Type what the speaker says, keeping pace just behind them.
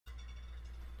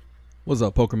What's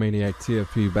up, Poker Maniac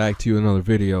TFP, back to you another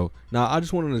video. Now I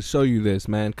just wanted to show you this,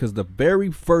 man, because the very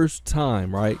first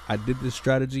time, right, I did this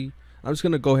strategy, I'm just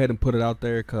gonna go ahead and put it out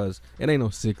there because it ain't no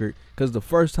secret. Because the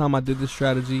first time I did this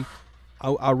strategy,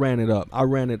 I ran it up. I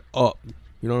ran it up.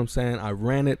 You know what I'm saying? I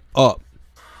ran it up.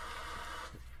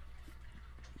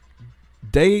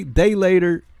 Day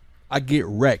later, I get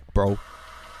wrecked, bro.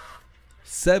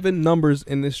 7 numbers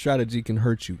in this strategy can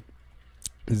hurt you.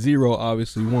 0,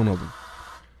 obviously, one of them.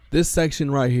 This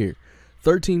section right here,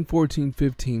 13, 14,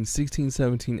 15, 16,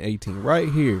 17, 18, right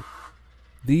here.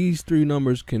 These 3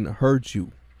 numbers can hurt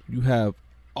you. You have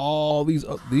all these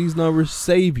numbers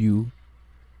save you,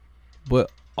 but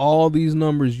all these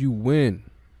numbers you win.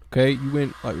 Okay, you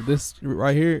win like this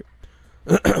right here.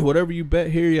 Whatever you bet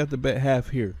here, you have to bet half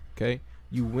here. Okay,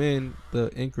 you win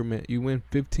the increment. You win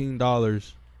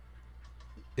 $15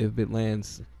 if it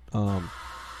lands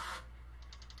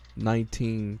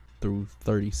 19 through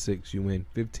 36. You win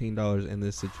 $15 in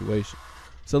this situation.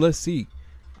 So let's see.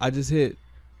 I just hit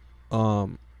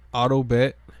auto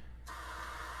bet.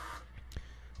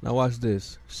 Now watch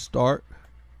this. Start.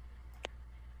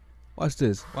 Watch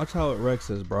this. Watch how it wrecks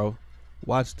us, bro.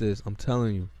 Watch this. I'm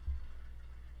telling you.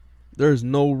 There's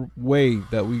no way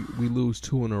that we lose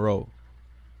 2 in a row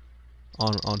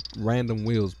on random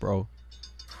wheels, bro.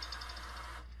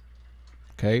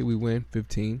 Okay, we win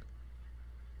 15.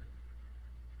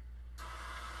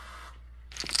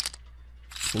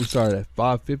 We started at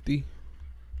 550,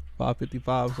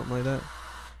 555, something like that,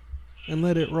 and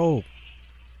let it roll.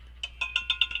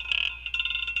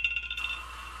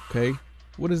 Okay,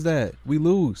 what is that? We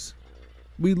lose.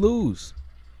 We lose.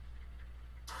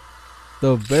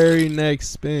 The very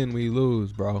next spin, we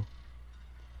lose, bro.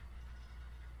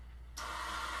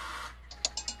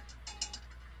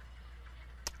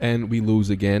 And we lose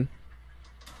again.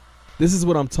 This is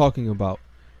what I'm talking about.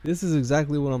 This is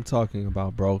exactly what I'm talking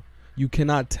about, bro. You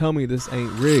cannot tell me this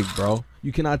ain't rigged, bro.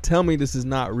 You cannot tell me this is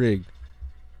not rigged.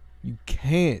 You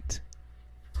can't.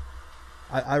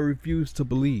 I refuse to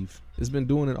believe. It's been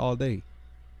doing it all day.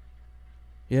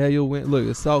 Yeah, you'll win. Look,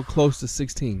 it's so close to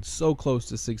 16. So close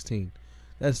to 16.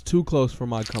 That's too close for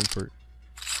my comfort.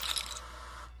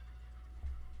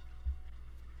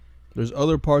 There's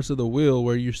other parts of the wheel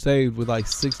where you're saved with like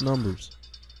 6 numbers.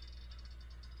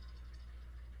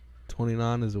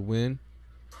 29 is a win.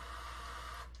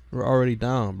 We're already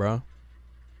down, bro.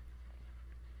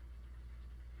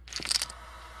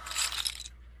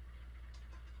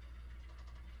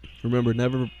 Remember,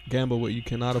 never gamble what you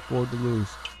cannot afford to lose.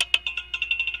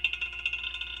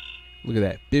 Look at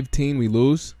that. 15, we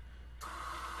lose.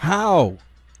 How?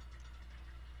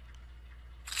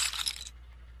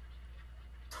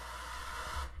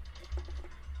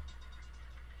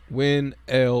 Win,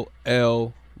 L,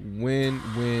 win,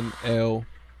 L.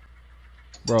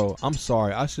 Bro, I'm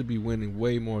sorry. I should be winning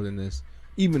way more than this.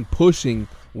 Even pushing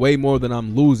way more than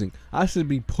I'm losing. I should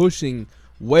be pushing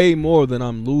way more than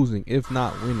I'm losing, if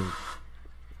not winning.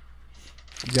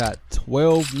 You got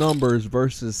 12 numbers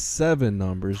versus 7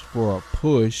 numbers for a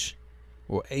push.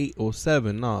 Or 8 or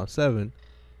 7. Nah, 7.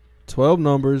 12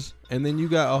 numbers. And then you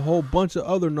got a whole bunch of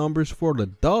other numbers for the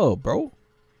dub, bro.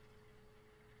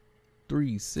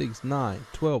 3, 6, 9,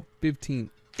 12, 15,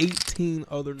 18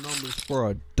 other numbers for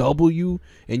a W,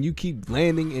 and you keep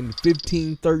landing in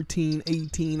 15, 13,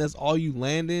 18. That's all you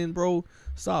land in, bro.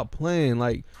 Stop playing.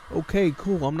 Like, okay,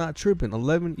 cool, I'm not tripping.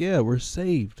 11, yeah, we're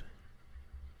saved.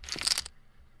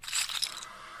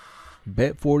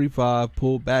 Bet 45,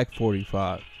 pull back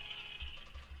 45.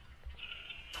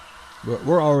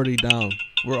 We're already down.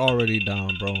 We're already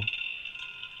down, bro.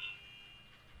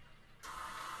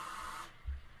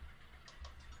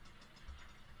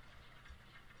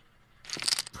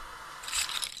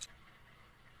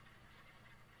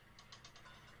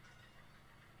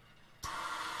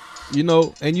 You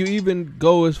know, and you even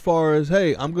go as far as,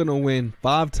 hey, I'm going to win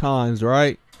 5 times,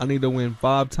 right? I need to win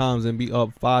 5 times and be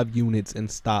up 5 units and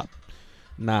stop.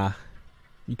 Nah,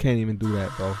 you can't even do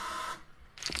that, bro.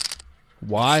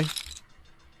 Why?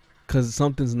 Because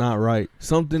something's not right.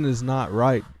 Something is not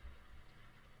right.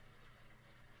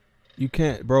 You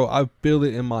can't, bro. I feel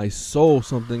it in my soul.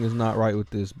 Something is not right with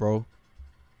this, bro.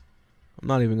 I'm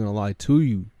not even going to lie to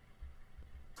you.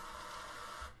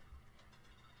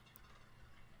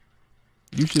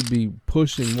 You should be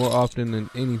pushing more often than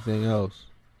anything else.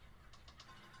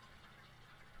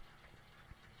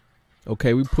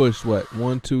 Okay, we pushed what?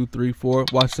 1, 2, 3, 4.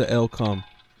 Watch the L come.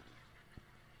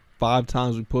 5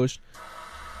 times we pushed.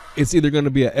 It's either going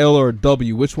to be an L or a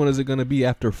W. Which one is it going to be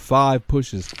after 5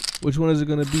 pushes? Which one is it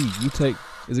going to be? You take.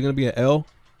 Is it going to be an L?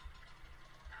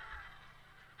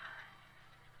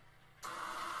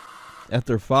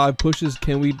 After 5 pushes,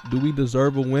 do we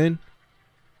deserve a win?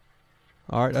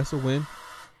 All right, that's a win.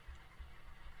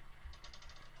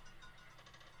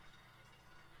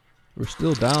 We're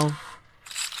still down.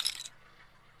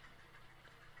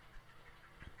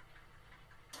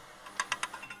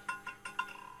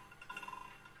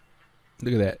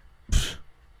 Look at that.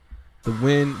 The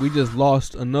win, we just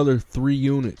lost another 3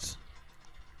 units.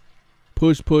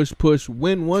 Push, push, push.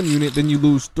 Win 1 unit, then you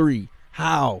lose 3.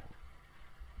 How?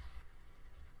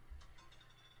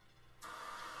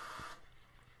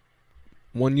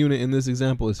 One unit in this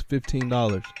example is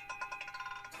 $15.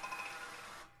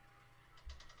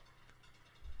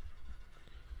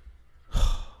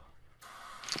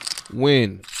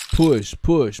 Win, push,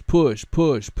 push, push,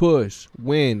 push, push.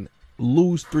 Win,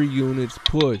 lose 3 units,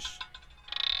 push.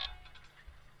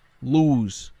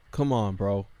 Lose. Come on,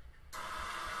 bro.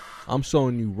 I'm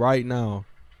showing you right now.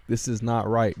 This is not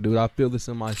right, dude. I feel this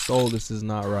in my soul. This is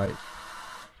not right.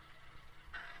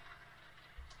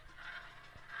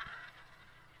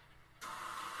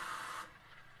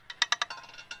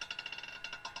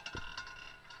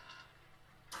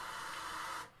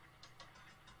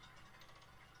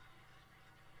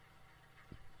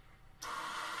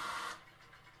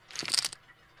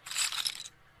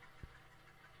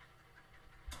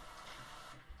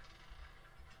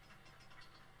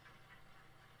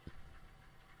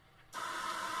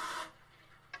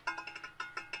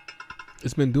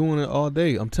 It's been doing it all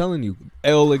day. I'm telling you.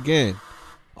 L again.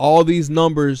 All these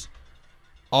numbers.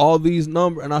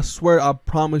 And I swear, I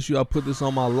promise you, I put this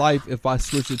on my life. If I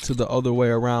switch it to the other way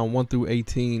around, 1 through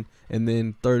 18, and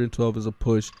then 3rd and 12 is a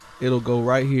push, it'll go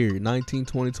right here. 19,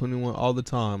 20, 21, all the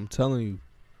time. I'm telling you.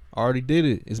 I already did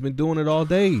it. It's been doing it all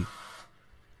day.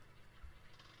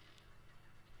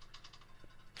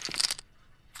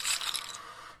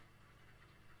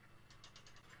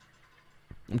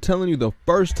 I'm telling you, the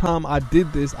first time I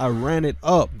did this, I ran it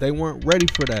up. They weren't ready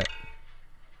for that.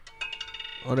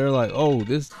 Oh, they're like, oh,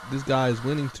 this guy is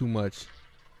winning too much.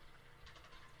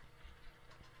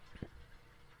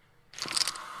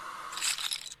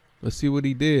 Let's see what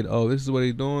he did. Oh, this is what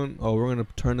he's doing. Oh, we're going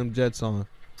to turn them jets on.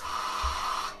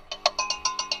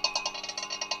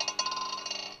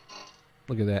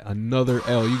 Look at that. Another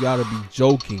L. You got to be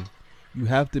joking. You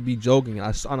have to be joking.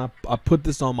 I put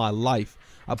this on my life.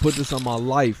 I put this on my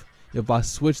life. If I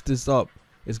switch this up,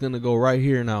 it's going to go right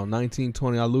here now. 19,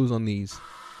 20. I lose on these.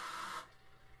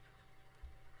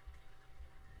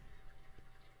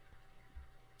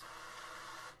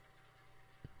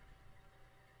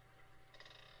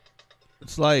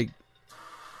 It's like,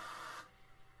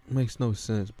 it makes no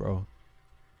sense, bro.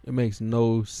 It makes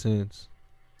no sense.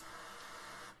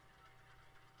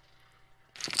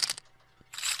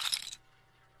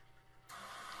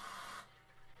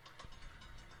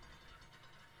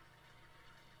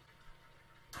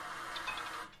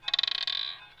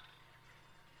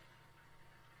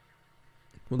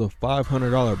 With a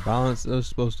 $500 balance, it was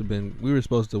supposed to been. We were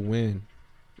supposed to win.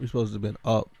 We were supposed to have been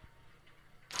up.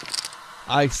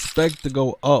 I expect to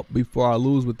go up before I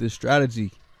lose with this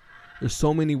strategy. There's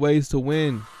so many ways to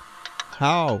win.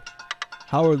 How?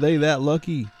 How are they that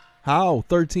lucky? How?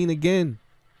 13 again.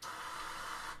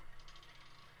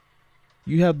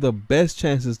 You have the best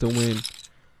chances to win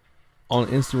on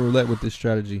instant roulette with this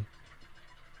strategy.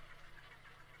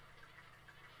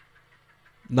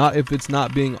 Not if it's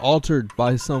not being altered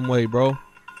by some way, bro.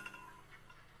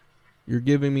 You're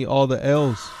giving me all the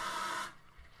L's.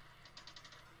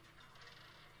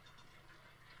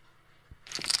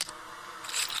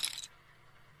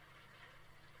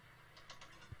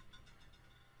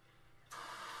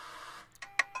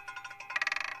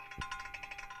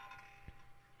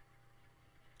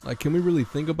 Like, can we really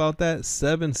think about that?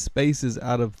 7 spaces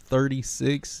out of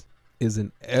 36 is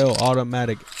an L,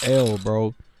 automatic L,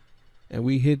 bro. And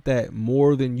we hit that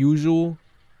more than usual.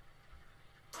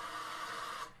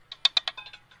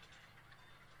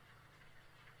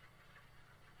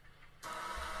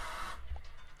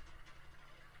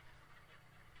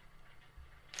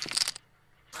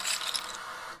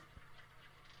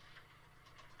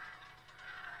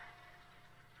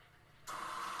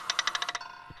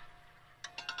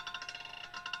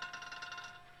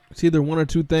 It's either one or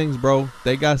two things, bro.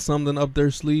 They got something up their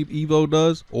sleeve, Evo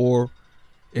does, or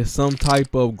it's some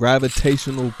type of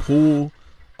gravitational pull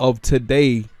of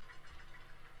today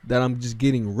that I'm just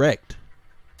getting wrecked.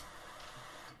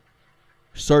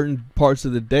 Certain parts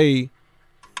of the day,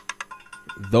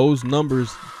 those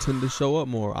numbers tend to show up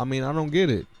more. I mean, I don't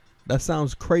get it. That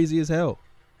sounds crazy as hell.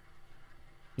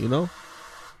 You know?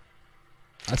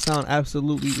 I sound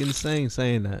absolutely insane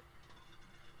saying that. –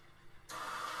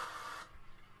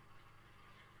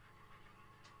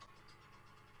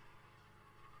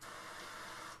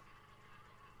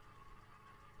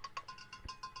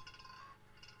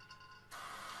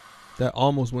 That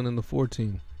almost went into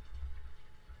 14.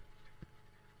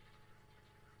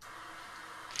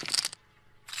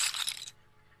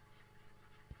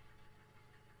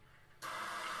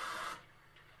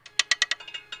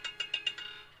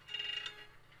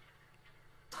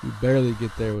 You barely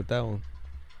get there with that one.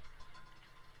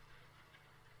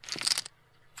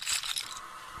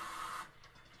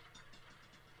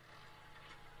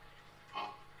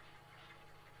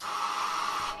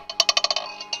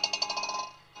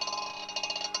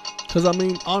 Because, I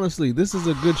mean, honestly, this is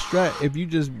a good strat. If you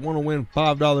just want to win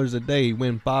 $5 a day,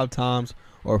 win 5 times,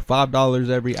 or $5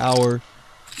 every hour.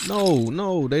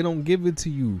 No, they don't give it to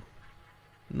you.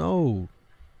 No.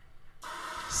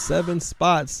 7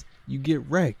 spots, you get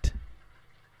wrecked.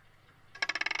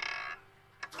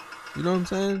 You know what I'm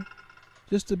saying?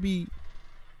 Just to be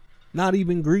not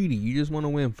even greedy. You just want to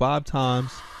win 5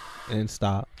 times and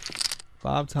stop.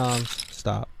 5 times,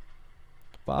 stop.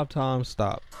 5 times,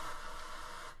 stop.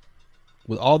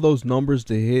 With all those numbers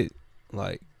to hit,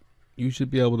 like, you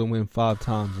should be able to win 5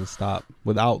 times and stop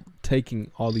without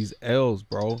taking all these L's,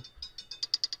 bro.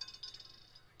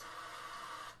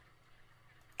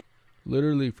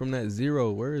 Literally from that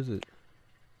 0, where is it?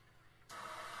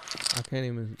 I can't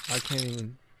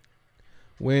even.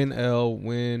 Win L,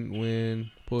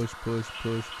 win, push, win.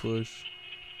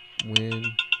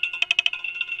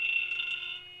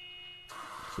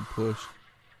 It's a push.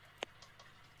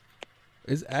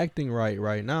 It's acting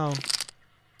right now,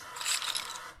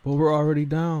 but we're already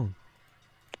down.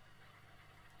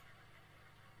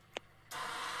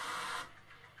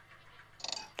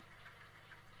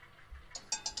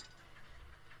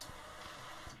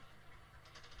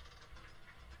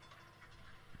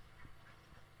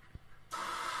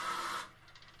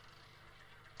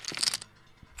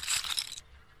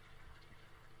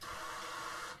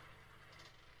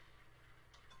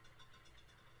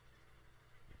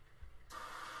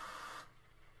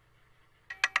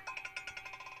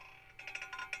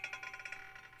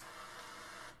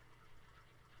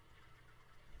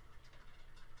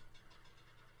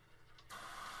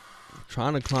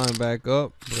 Trying to climb back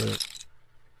up, but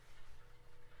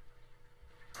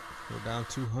we're down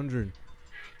 200.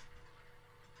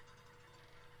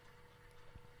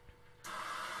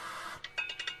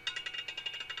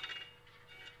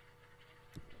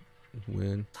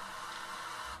 Win.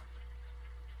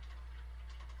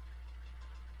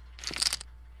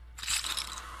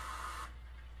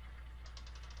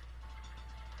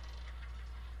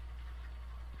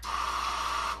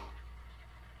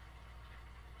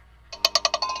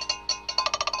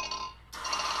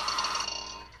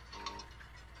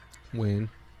 Win.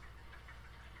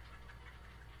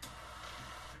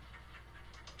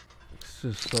 It's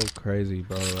just so crazy,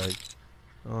 bro. Like,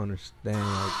 I don't understand.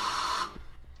 Like,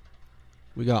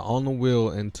 we got on the wheel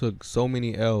and took so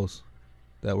many L's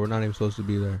that we're not even supposed to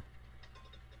be there.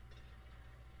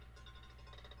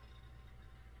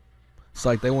 It's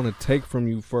like they want to take from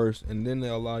you first, and then they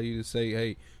allow you to say,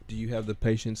 hey, do you have the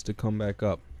patience to come back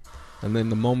up? And then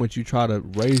the moment you try to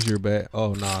raise your bet,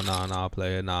 oh, nah,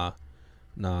 player, nah,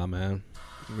 man,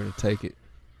 we're going to take it.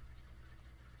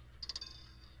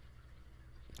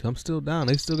 I'm still down.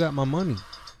 They still got my money.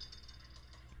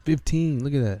 15,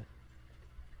 look at that.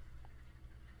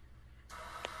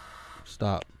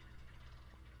 Stop.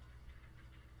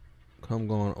 Come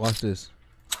going. Watch this.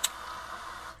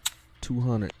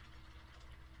 200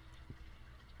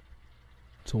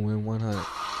 to win 100.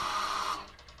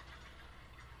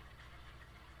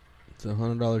 It's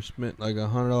 $100 spent, like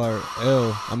 $100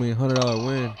 L. I mean $100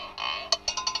 win.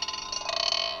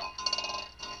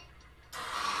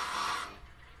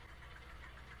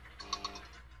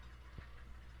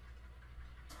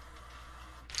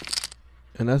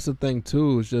 And that's the thing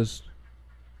too. It's just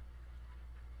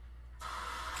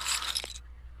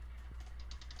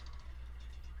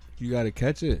you gotta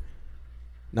catch it.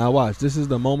 Now watch. This is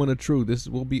the moment of truth. This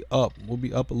will be up. We'll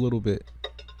be up a little bit.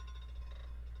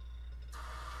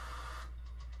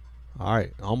 All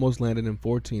right, almost landed in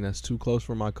 14. That's too close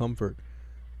for my comfort.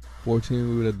 14,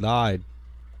 we would have died.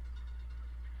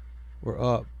 We're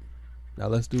up. Now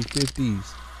let's do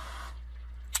 50s.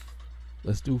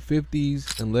 Let's do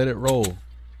 50s and let it roll.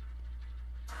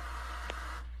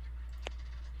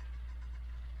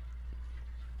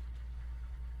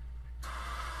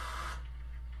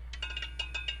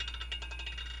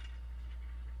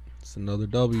 It's another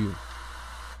W.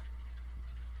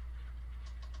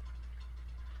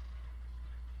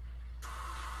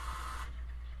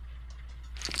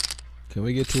 Can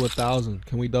we get to 1,000?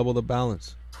 Can we double the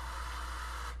balance?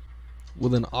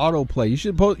 With an autoplay,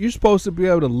 you're supposed to be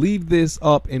able to leave this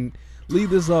up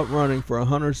running for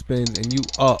 100 spins and you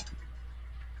up.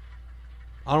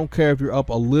 I don't care if you're up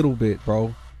a little bit,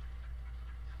 bro.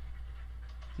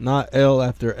 Not L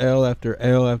after L after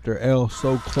L after L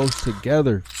so close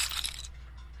together.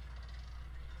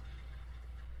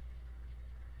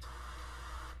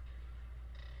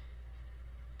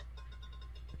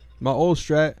 My old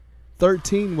strat,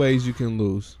 13 ways you can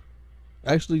lose.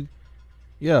 Actually,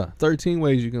 yeah, 13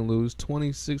 ways you can lose,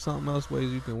 26 something else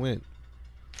ways you can win.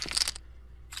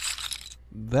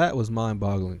 That was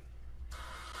mind-boggling.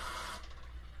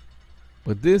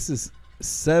 But this is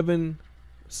 7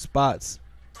 spots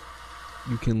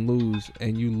you can lose,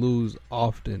 and you lose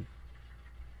often.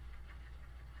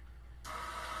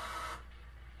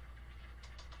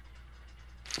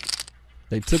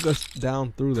 They took us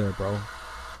down through there, bro.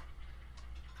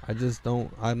 I just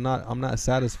don't, I'm not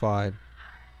satisfied.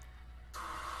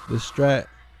 This strat,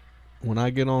 when I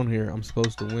get on here, I'm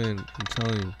supposed to win. I'm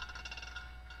telling you.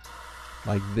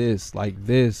 Like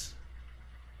this.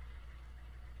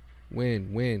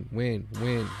 Win, win, win,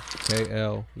 win.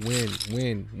 KL. Win,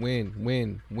 win, win,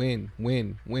 win, win,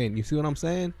 win, win. You see what I'm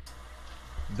saying?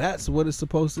 That's what it's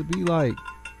supposed to be like.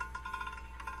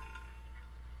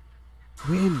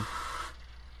 Win.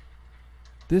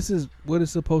 This is what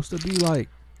it's supposed to be like.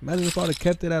 Imagine if I'd have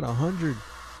kept it at 100.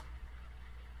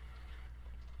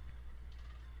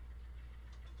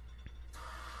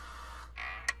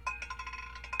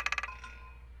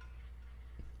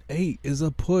 Eight is a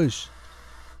push.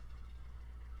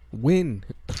 Win.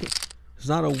 It's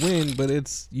not a win, but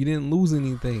it's, you didn't lose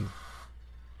anything.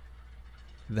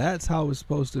 That's how it's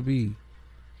supposed to be.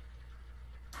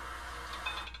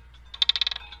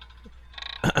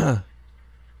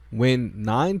 Win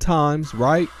 9 times,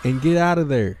 right? And get out of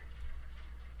there.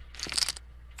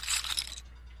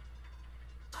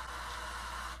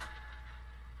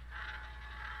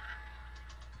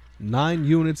 Nine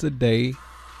units a day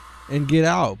and get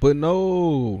out. But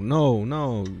no.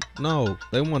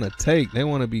 They want to take. They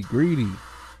want to be greedy.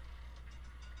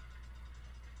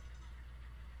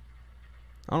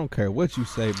 I don't care what you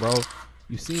say, bro.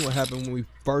 You seen what happened when we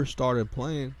first started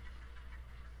playing.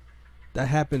 That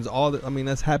happens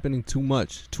that's happening too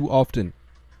much, too often.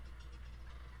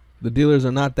 The dealers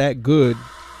are not that good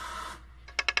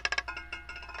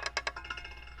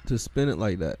to spin it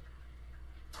like that.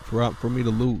 For me to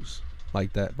lose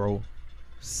like that, bro.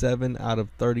 7 out of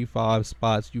 35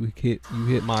 spots you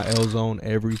hit my L zone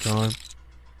every time.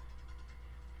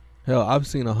 Hell, I've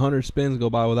seen 100 spins go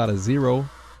by without a 0.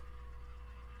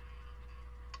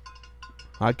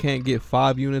 I can't get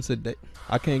 5 units a day.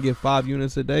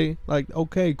 Like,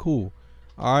 okay, cool.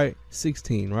 All right,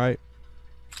 16, right?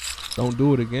 Don't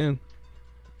do it again.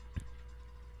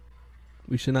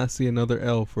 We should not see another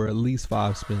L for at least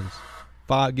 5 spins.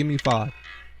 5, give me 5.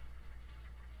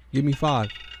 Give me 5.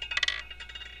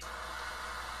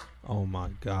 Oh my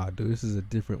God, dude, this is a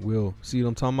different wheel. See what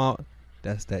I'm talking about?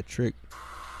 That's that trick.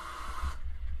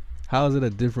 How is it a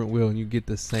different wheel and you get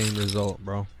the same result,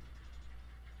 bro?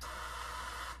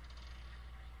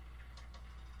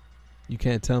 You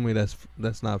can't tell me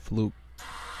that's not fluke.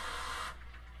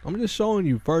 I'm just showing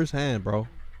you firsthand, bro.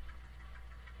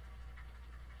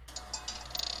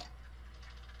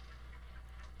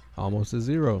 Almost a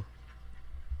 0.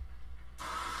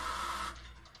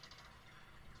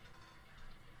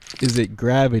 Is it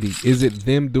gravity? Is it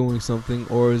them doing something,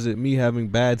 or is it me having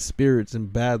bad spirits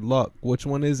and bad luck? Which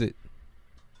one is it?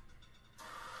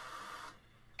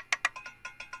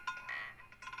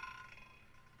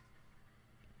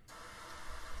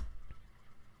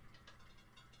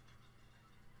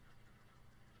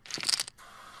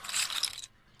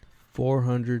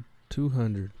 $400,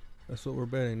 $200. That's what we're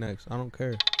betting next. I don't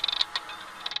care.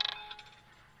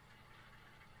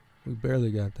 We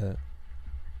barely got that.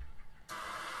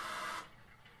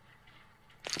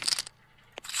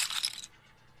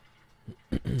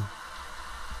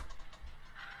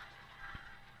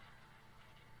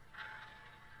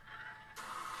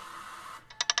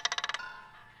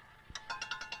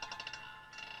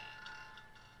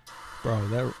 Bro,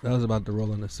 that was about to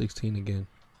roll into 16 again.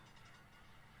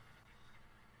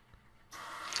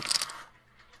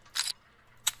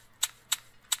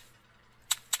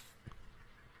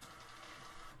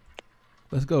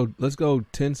 Let's go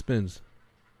 10 spins.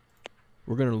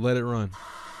 We're gonna let it run.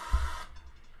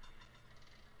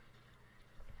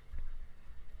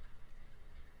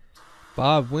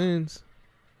 Five wins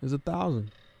is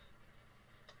 1,000.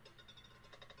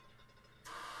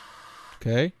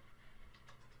 Okay.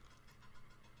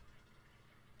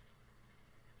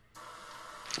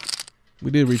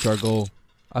 We did reach our goal.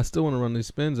 I still want to run these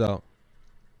spins out.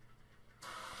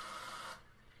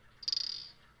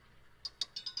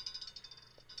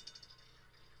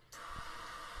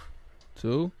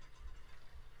 2.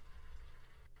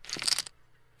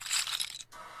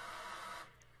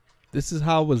 This is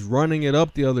how I was running it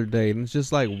up the other day, and it's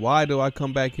just like, why do I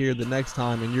come back here the next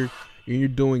time and you're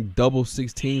doing double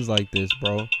 16s like this,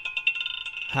 bro?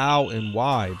 How and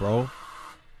why, bro?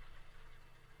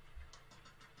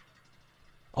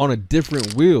 On a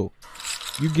different wheel.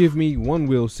 You give me one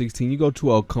wheel 16, you go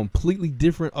to a completely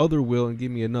different other wheel and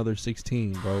give me another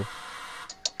 16, bro.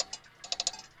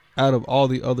 Out of all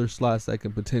the other slots that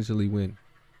can potentially win.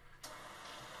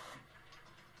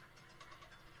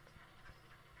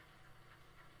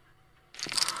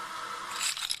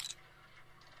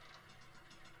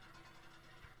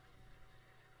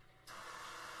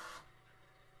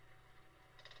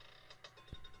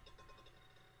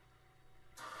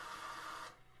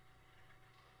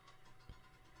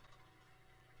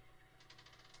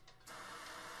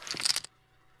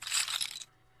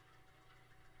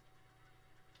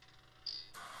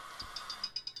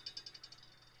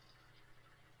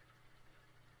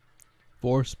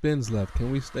 Four spins left.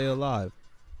 Can we stay alive?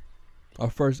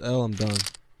 Our first L, I'm done.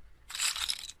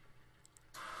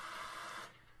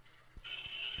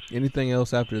 Anything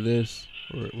else after this,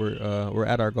 we're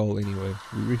at our goal anyway.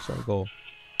 We reached our goal.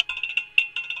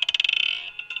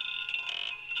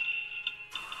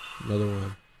 Another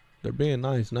one. They're being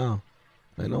nice now.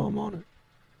 They know I'm on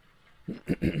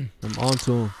it. I'm on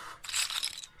to them.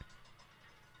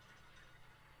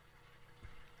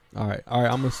 All right.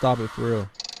 I'm gonna stop it for real.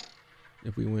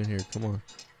 If we win here, come on.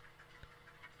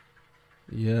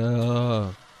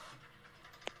 Yeah.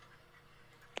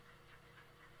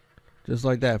 Just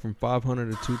like that, from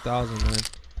 500 to 2,000, man.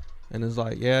 And it's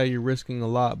like, yeah, you're risking a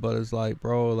lot, but it's like,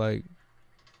 bro, like,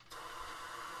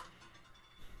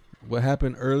 what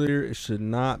happened earlier, it should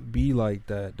not be like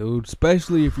that, dude.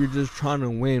 Especially if you're just trying to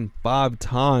win 5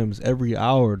 times every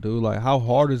hour, dude. Like, how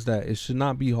hard is that? It should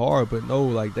not be hard, but no,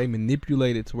 like, they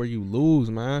manipulate it to where you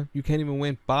lose, man. You can't even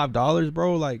win $5,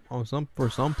 bro. Like, for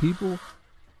some people.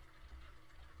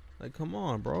 Like, come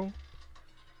on, bro.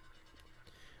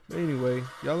 But anyway,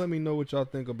 y'all let me know what y'all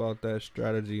think about that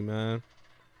strategy, man.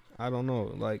 I don't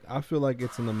know. Like, I feel like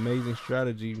it's an amazing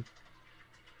strategy.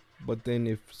 But then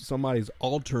if somebody's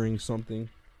altering something,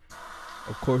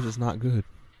 of course it's not good.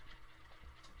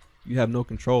 You have no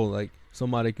control. Like,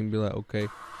 somebody can be like, okay,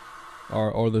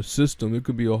 or the system, it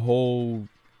could be a whole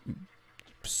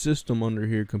system under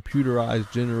here,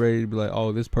 computerized, generated, be like,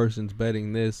 oh, this person's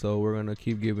betting this, so we're gonna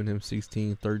keep giving him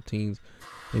 16, 13s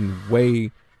and way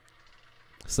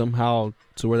somehow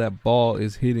to where that ball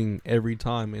is hitting every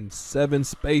time in 7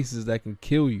 spaces that can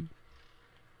kill you.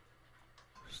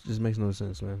 It just makes no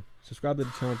sense, man. Subscribe to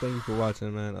the channel. Thank you for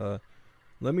watching, man.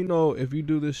 Let me know if you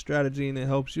do this strategy and it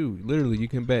helps you. Literally, you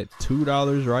can bet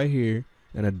 $2 right here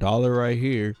and $1 right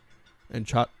here, and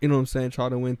try, you know what I'm saying, try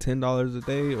to win $10 a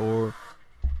day, or,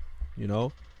 you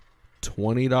know,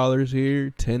 $20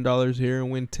 here, $10 here,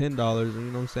 and win $10. And you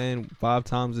know what I'm saying, 5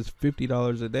 times is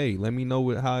 $50 a day. Let me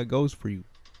know how it goes for you.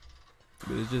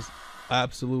 But it's just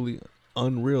absolutely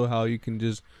unreal how you can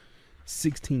just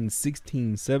 16,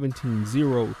 16, 17,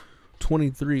 0,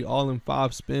 23 all in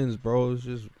 5 spins, bro. It's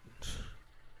just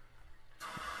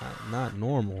not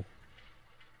normal.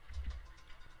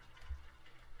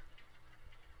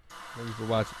 Thank you for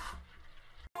watching.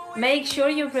 Make sure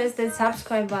you press the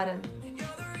subscribe button.